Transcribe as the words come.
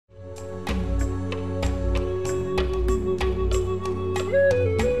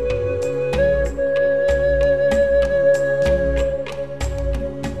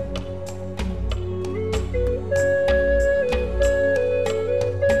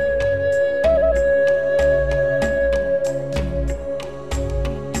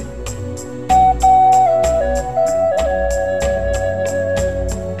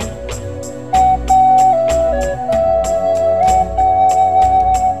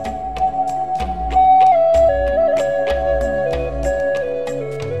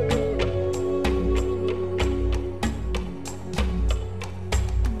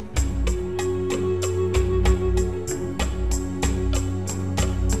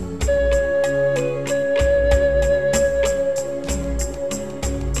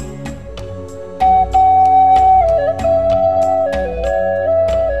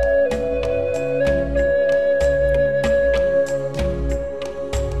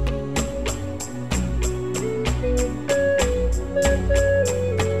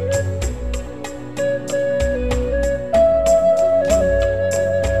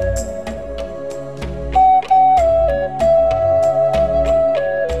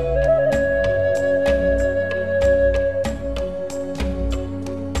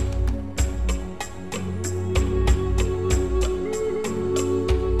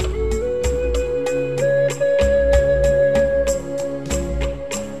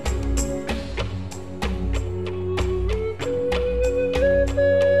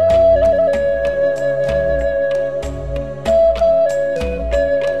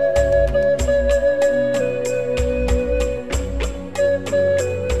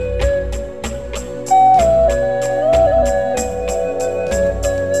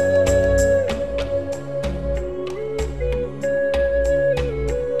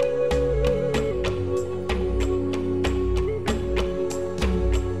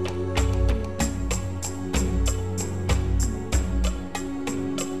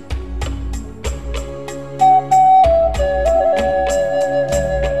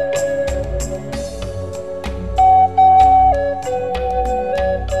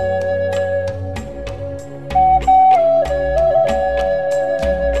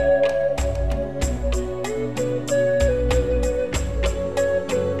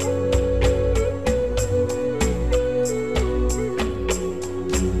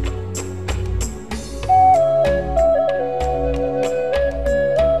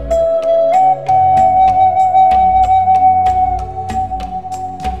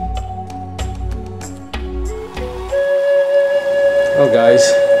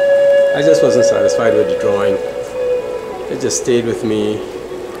I just wasn't satisfied with the drawing. It just stayed with me.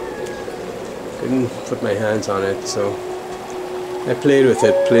 Couldn't put my hands on it, so I played with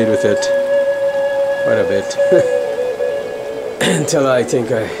it quite a bit until I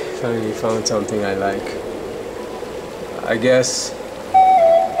think I finally found something I like. I guess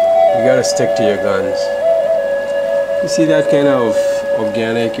you gotta stick to your guns. You see that kind of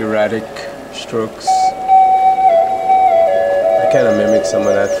organic, erratic strokes? I kind of mimic some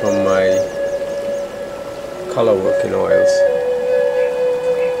of that from my color work in oils,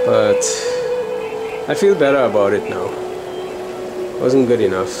 but I feel better about it now. Wasn't good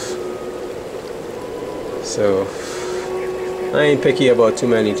enough, so I ain't picky about too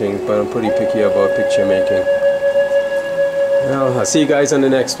many things, but I'm pretty picky about picture making. Well, I'll see you guys on the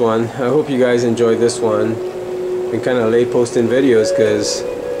next one. I hope you guys enjoyed this one. Been kind of late posting videos because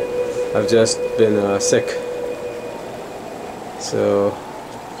I've just been sick, so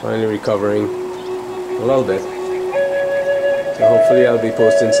finally recovering a little bit. So hopefully I'll be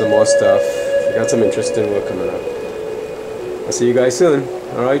posting some more stuff. I got some interesting work coming up. I'll see you guys soon.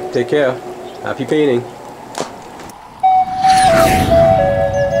 Alright, take care. Happy painting.